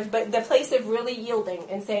we live, but the place of really yielding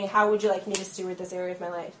and saying, how would you like me to steward this area of my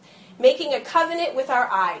life? Making a covenant with our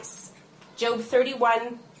eyes. Job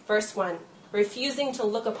 31, verse 1. Refusing to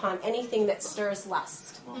look upon anything that stirs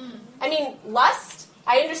lust. Lust,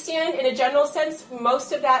 I understand in a general sense,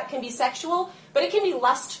 most of that can be sexual, but it can be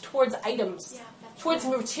lust towards items, towards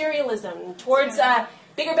materialism, towards a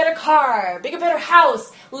bigger, better car, bigger, better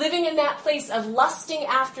house, living in that place of lusting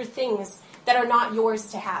after things that are not yours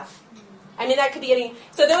to have. That could be any...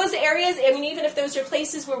 So those areas, even if those are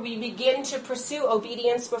places where we begin to pursue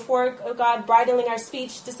obedience before God, bridling our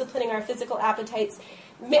speech, disciplining our physical appetites.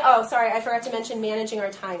 I forgot to mention managing our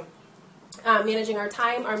time. Managing our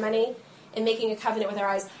time, our money, and making a covenant with our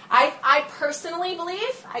eyes. I personally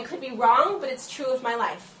believe, I could be wrong, but it's true of my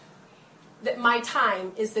life, that my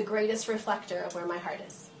time is the greatest reflector of where my heart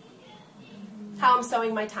is. How I'm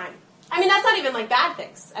sowing my time. That's not even bad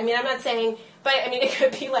things. I'm not saying, but it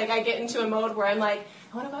could be I get into a mode where I'm like,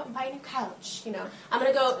 I want to go out and buy a new couch. I'm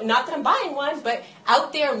going to go, not that I'm buying one, but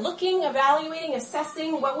out there looking, evaluating,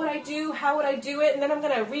 assessing, what would I do, how would I do it, and then I'm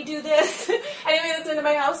going to redo this. Anybody that's into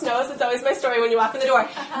my house knows it's always my story when you walk in the door.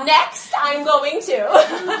 Next, I'm going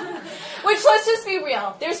to. Which, let's just be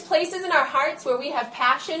real. There's places in our hearts where we have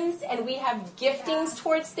passions and we have giftings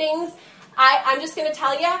towards things. I'm just going to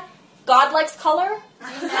tell you, God likes color.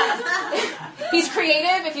 He's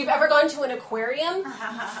creative. If you've ever gone to an aquarium,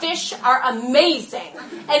 fish are amazing.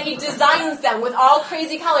 And he designs them with all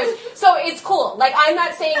crazy colors. So it's cool. I'm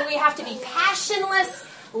not saying we have to be passionless,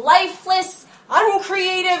 lifeless,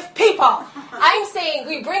 uncreative people. I'm saying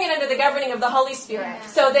we bring it under the governing of the Holy Spirit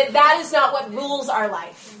so that is not what rules our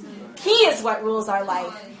life. He is what rules our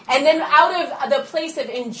life. And then out of the place of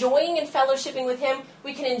enjoying and fellowshipping with him,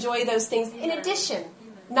 we can enjoy those things in addition.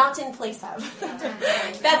 Not in place of.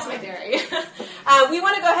 That's my theory. We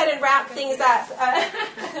want to go ahead and wrap things up.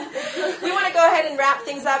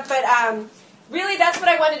 But really that's what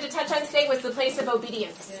I wanted to touch on today was the place of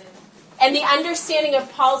obedience. And the understanding of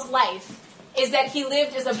Paul's life is that he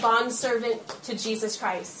lived as a bondservant to Jesus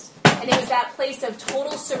Christ. And it was that place of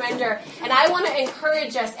total surrender. And I want to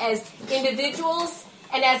encourage us as individuals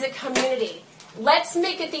and as a community. Let's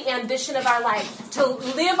make it the ambition of our life to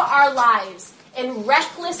live our lives in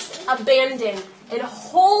reckless abandon and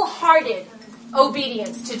wholehearted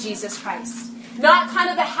obedience to Jesus Christ. Not kind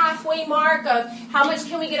of the halfway mark of how much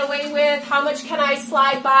can we get away with, how much can I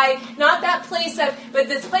slide by. Not that place of, but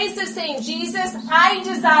this place of saying, Jesus, I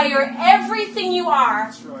desire everything you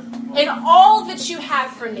are and all that you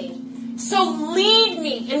have for me. So lead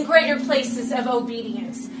me in greater places of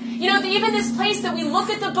obedience. Even this place that we look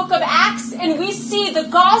at the book of Acts and we see the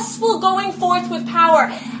gospel going forth with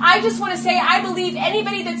power. I just want to say, I believe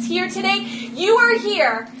anybody that's here today, you are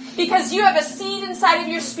here because you have a seed inside of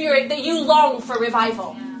your spirit that you long for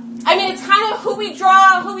revival. I mean, it's kind of who we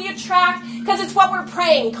draw, who we attract, because it's what we're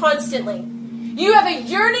praying constantly. You have a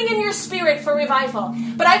yearning in your spirit for revival.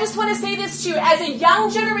 But I just want to say this to you, as a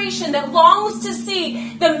young generation that longs to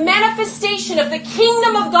see the manifestation of the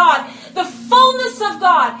kingdom of God, the fullness of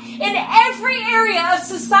God in every area of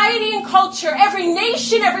society and culture, every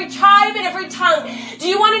nation, every tribe, and every tongue. Do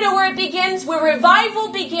you want to know where it begins? Where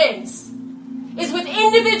revival begins is with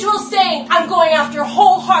individuals saying, I'm going after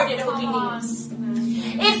wholehearted obedience.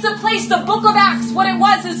 It's the place, the book of Acts, what it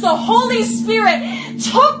was is the Holy Spirit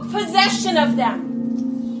took possession of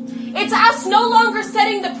them. It's us no longer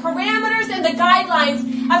setting the parameters and the guidelines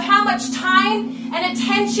of how much time and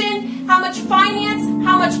attention, how much finance,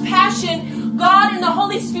 how much passion God and the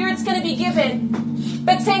Holy Spirit's going to be given.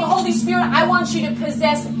 But saying, Holy Spirit, I want you to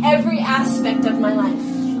possess every aspect of my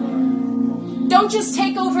life. Don't just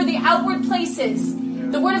take over the outward places.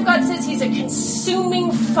 The Word of God says He's a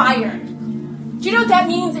consuming fire. Do you know what that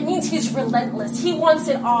means? It means He's relentless. He wants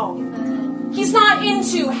it all. He's not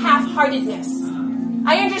into half-heartedness.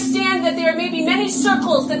 I understand that there may be many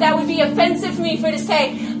circles that would be offensive for me to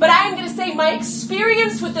say, but I am going to say my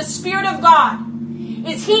experience with the Spirit of God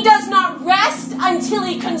is He does not rest until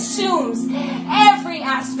He consumes every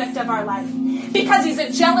aspect of our life. Because He's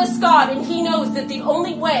a jealous God and He knows that the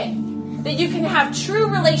only way that you can have true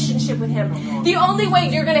relationship with Him, the only way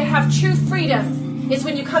you're going to have true freedom is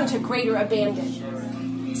when you come to greater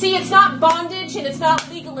abandon. See, it's not bondage and it's not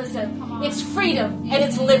legalism. It's freedom and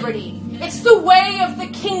it's liberty. It's the way of the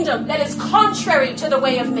kingdom that is contrary to the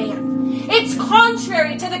way of man. It's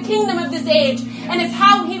contrary to the kingdom of this age, and it's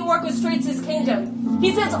how He orchestrates His kingdom.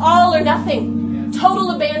 He says all or nothing,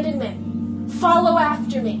 total abandonment. Follow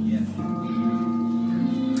after me.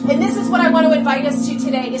 And this is what I want to invite us to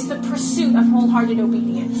today, is the pursuit of wholehearted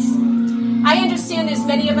obedience. I understand there's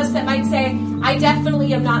many of us that might say, I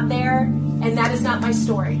definitely am not there, and that is not my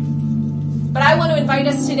story. But I want to invite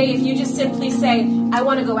us today, if you just simply say, I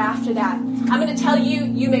want to go after that. I'm going to tell you,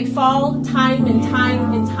 you may fall time and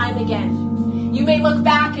time and time again. You may look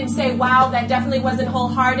back and say, wow, that definitely wasn't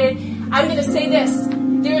wholehearted. I'm going to say this.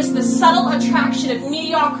 There's the subtle attraction of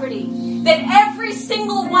mediocrity that every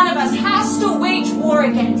single one of us has to wage war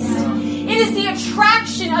against. It is the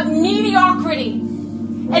attraction of mediocrity.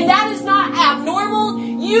 And that is not abnormal.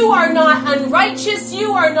 You are not unrighteous.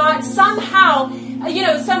 You are not somehow,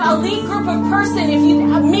 some elite group of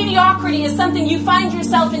person. Mediocrity is something you find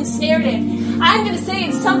yourself ensnared in. I'm going to say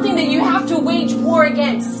it's something that you have to wage war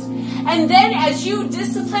against. And then as you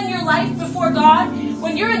discipline your life before God,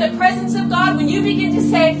 when you're in the presence of God, when you begin to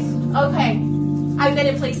say, okay, I've been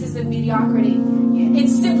in places of mediocrity,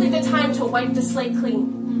 it's simply the time to wipe the slate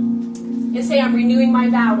clean and say, I'm renewing my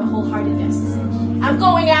vow to wholeheartedness. I'm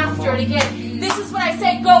going after it again. This is what I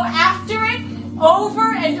say, go after it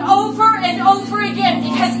over and over and over again.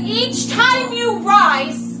 Because each time you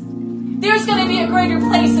rise, there's going to be a greater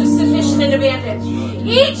place of submission and abandon.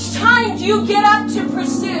 Each time you get up to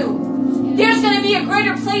pursue, there's going to be a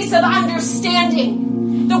greater place of understanding.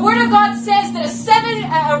 The Word of God says that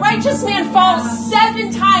a righteous man falls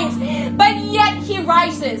 7 times, but yet he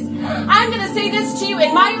rises. I'm going to say this to you.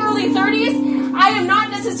 In my early 30s, I am not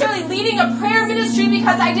necessarily leading a prayer ministry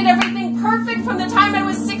because I did everything perfect from the time I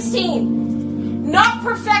was 16. Not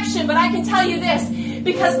perfection, but I can tell you this.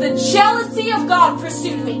 Because the jealousy of God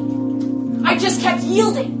pursued me. I just kept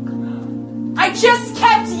yielding. I just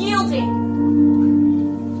kept yielding.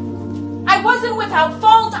 I wasn't without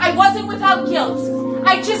fault. I wasn't without guilt.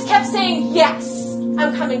 I just kept saying, yes,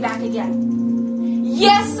 I'm coming back again.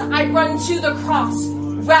 Yes, I run to the cross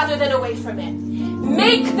rather than away from it.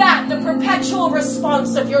 Make that the perpetual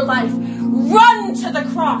response of your life. Run to the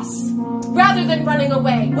cross rather than running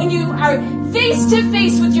away. When you are face to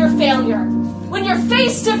face with your failure, when you're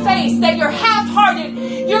face to face that you're half-hearted,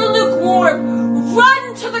 you're lukewarm,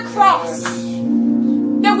 run to the cross.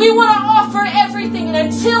 That we want to offer everything.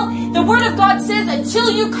 And until the Word of God says, until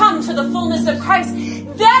you come to the fullness of Christ,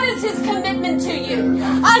 that is His commitment to you.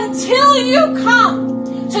 Until you come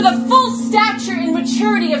to the full stature and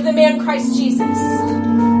maturity of the man Christ Jesus.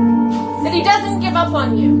 That He doesn't give up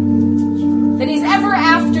on you. That He's ever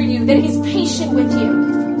after you. That He's patient with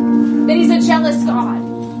you. That He's a jealous God.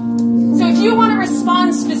 So if you want to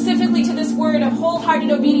respond specifically to this word of wholehearted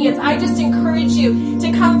obedience, I just encourage you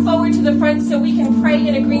to come forward to the front so we can pray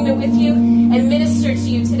in agreement with you and minister to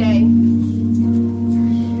you today.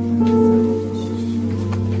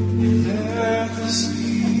 Let the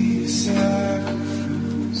sweet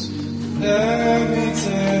sacrifice, let me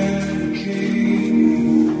dedicate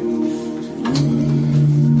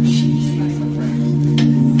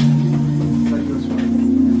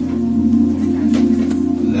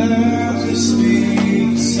Let the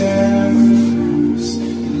sweet sacrifice,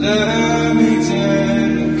 let me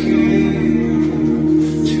dedicate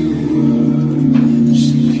to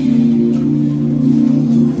worship you.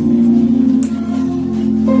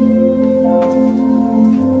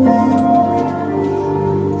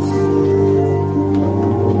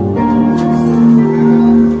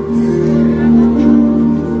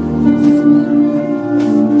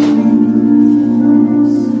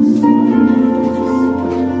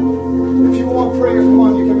 If you want prayer, come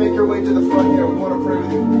on, you can make your way to the front here. We want to pray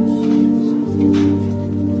with you.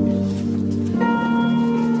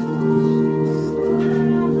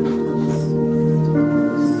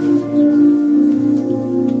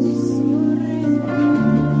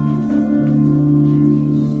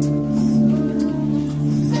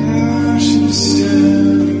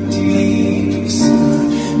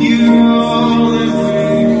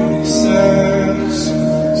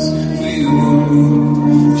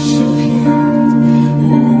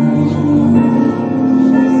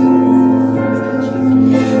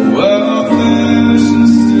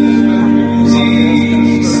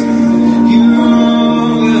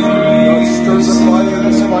 Stirs the fire,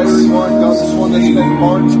 this fiery one, God, this one that's been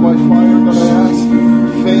marked by fire, God, I ask,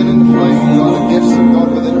 fan in the flame, God, the gifts of God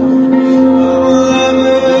within her.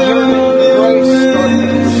 The yearning, the grace, God, the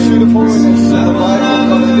pursuit of holiness, and the Bible,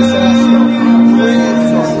 God, I just ask,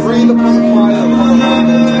 God, breathe upon the fire, upon the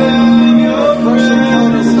moment today. A fresh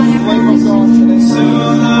encounter with the flame of God today.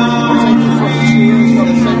 I thank you for the tears, God,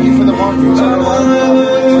 I thank you for the markings of our life, God.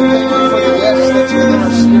 I thank you for the yes that's within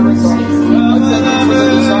our spirit, God. I thank you for the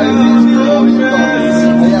desire to be glory of God.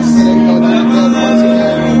 I ask today, God, that once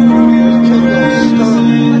again, we can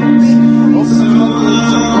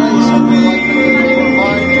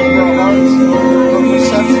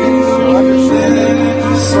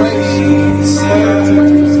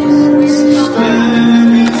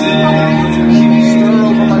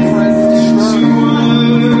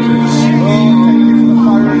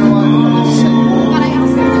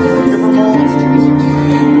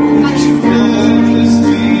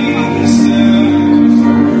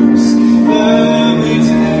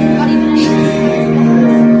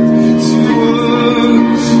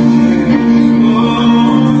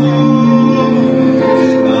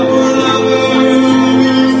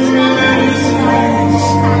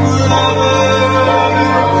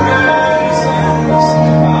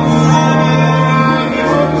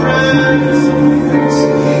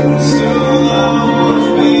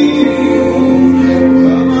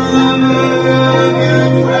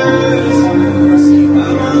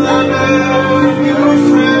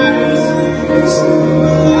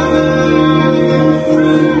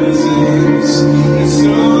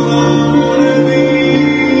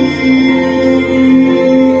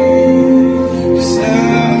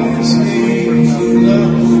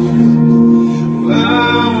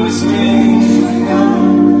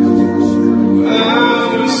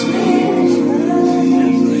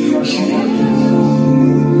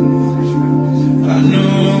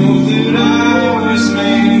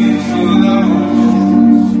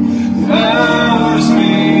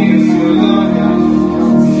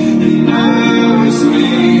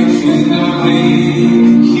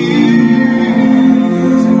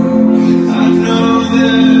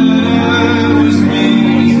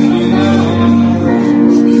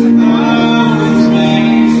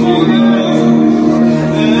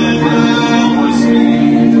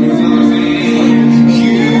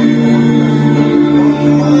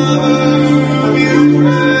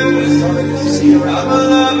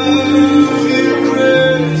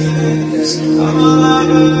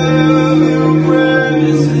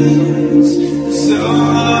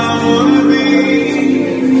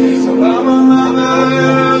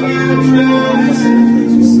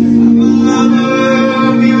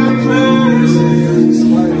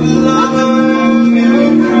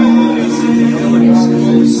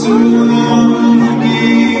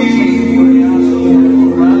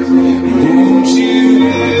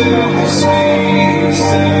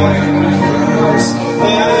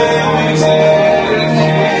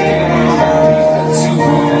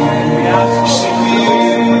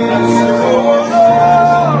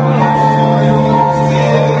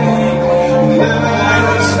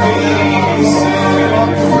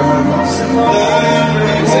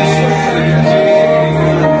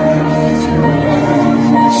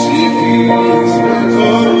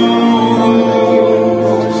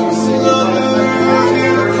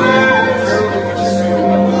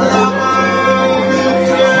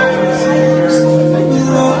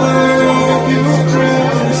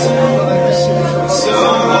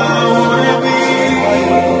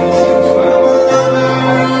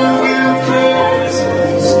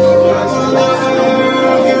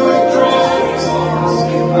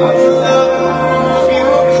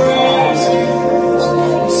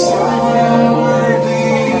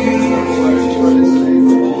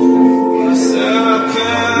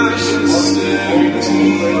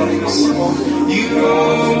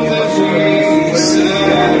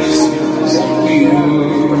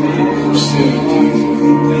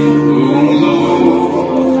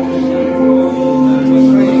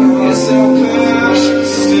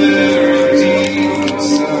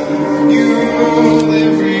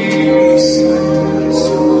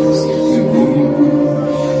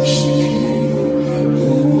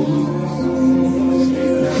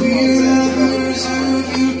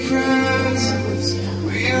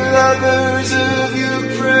lovers of your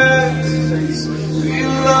presence. We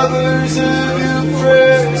lovers of your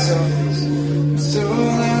presence. So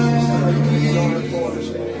let me.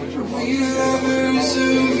 We lovers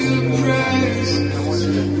of your presence.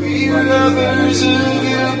 We lovers of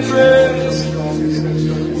your presence.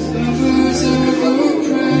 Lovers of your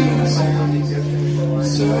presence.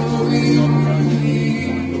 So we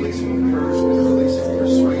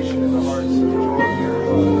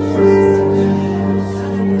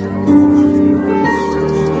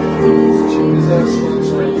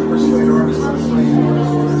Excellence, may you persuade our hearts.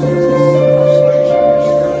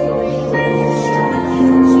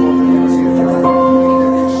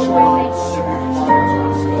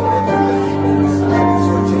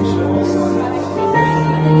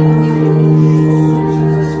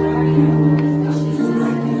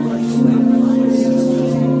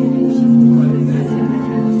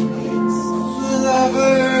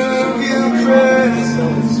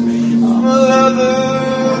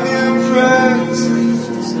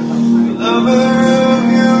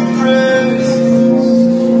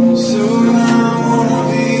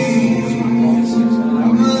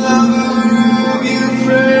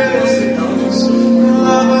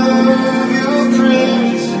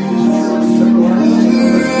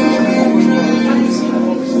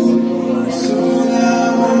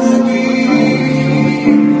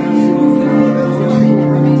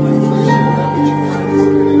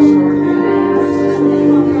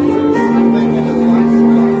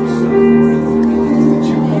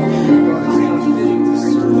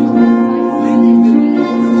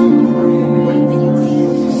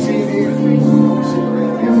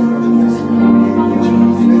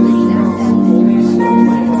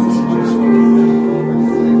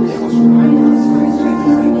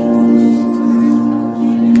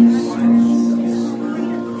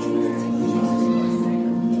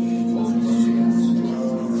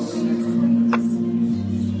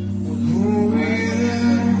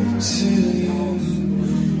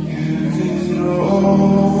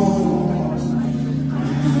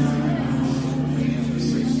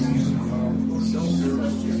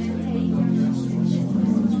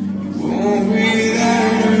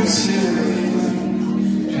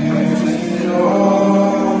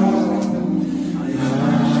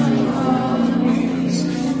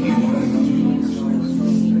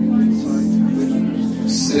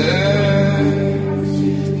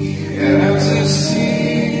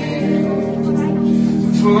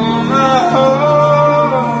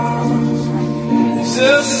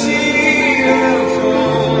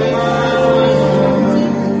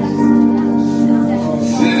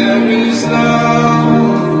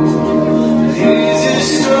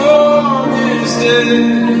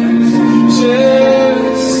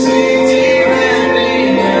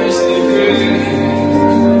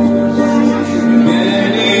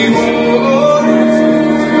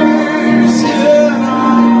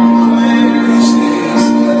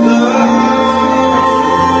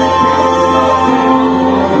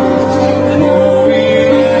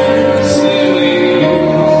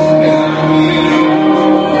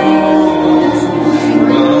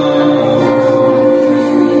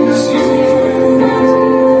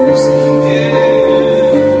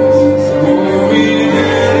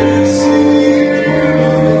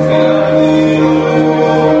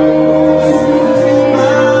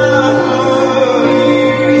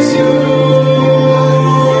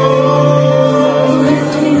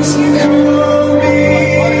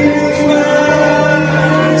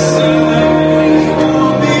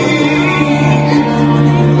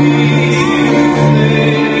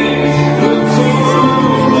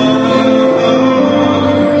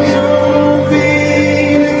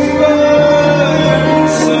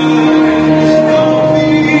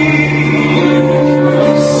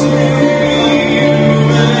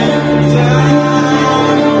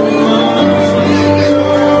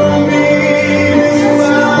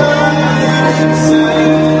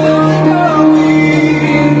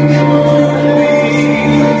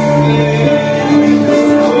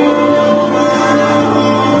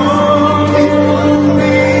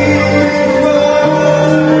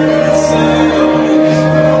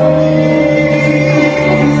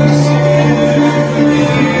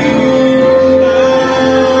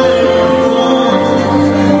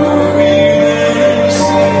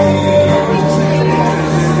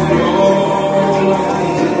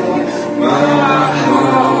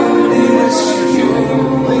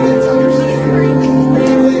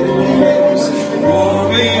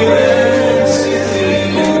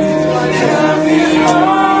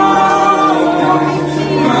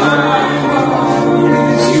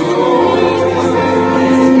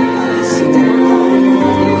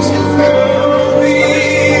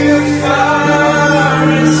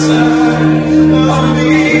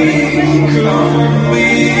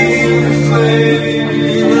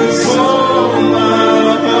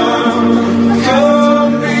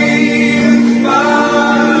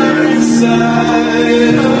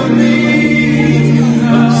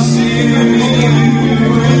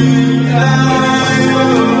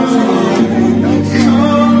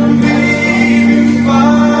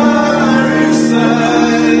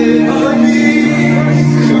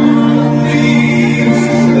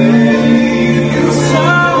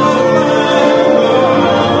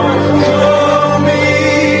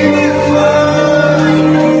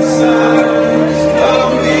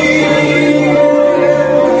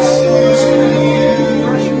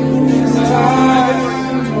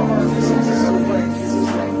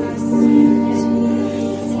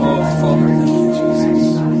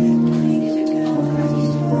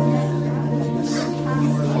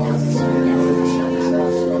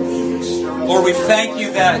 Lord, we thank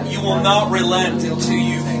you that you will not relent until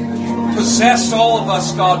you've possessed all of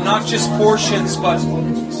us, God, not just portions, but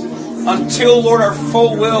until, Lord, our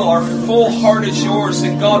full will, our full heart is yours.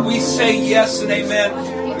 And God, we say yes and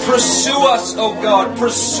amen. Pursue us, oh God.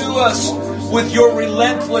 Pursue us with your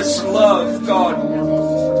relentless love, God.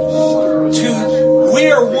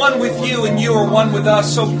 We are one with you and you are one with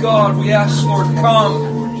us. Oh God, we ask, Lord,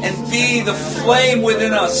 come and be the flame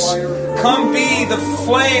within us. Come be the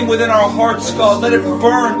flame within our hearts, God. Let it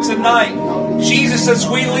burn tonight. Jesus, as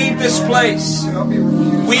we leave this place,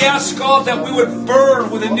 we ask, God, that we would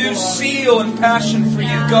burn with a new zeal and passion for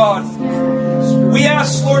you, God. We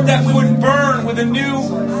ask, Lord, that we would burn with a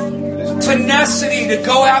new tenacity to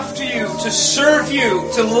go after you, to serve you,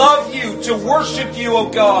 to love you, to worship you, oh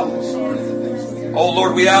God. Oh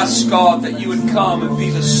Lord, we ask, God, that you would come and be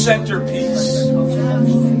the centerpiece.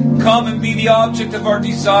 Come and be the object of our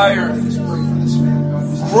desire.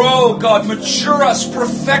 Grow, God, mature us,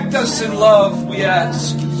 perfect us in love, we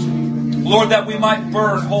ask. Lord, that we might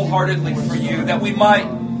burn wholeheartedly for you, that we might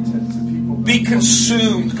be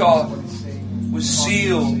consumed, God, with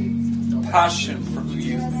zeal, passion for who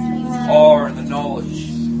you are and the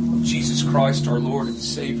knowledge of Jesus Christ, our Lord and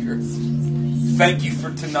Savior. Thank you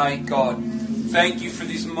for tonight, God. Thank you for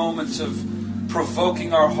these moments of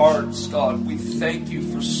provoking our hearts, God. We thank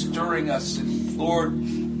you for stirring us and,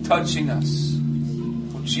 Lord, touching us.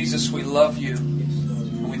 Oh, Jesus, we love you.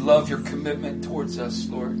 And we love your commitment towards us,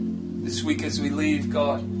 Lord. This week as we leave,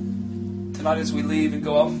 God, tonight as we leave and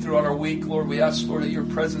go out throughout our week, Lord, we ask, Lord, that your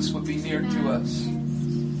presence would be near to us.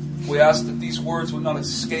 We ask that these words would not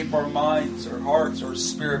escape our minds, our hearts, our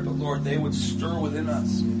spirit, but, Lord, they would stir within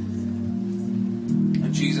us.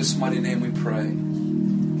 In Jesus' mighty name we pray.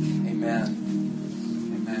 Amen.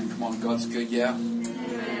 Amen. Come on, God's good, yeah? All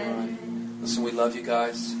right. Listen, we love you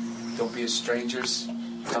guys. Don't be as strangers.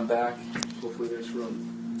 Come back. Hopefully there's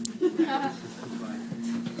room.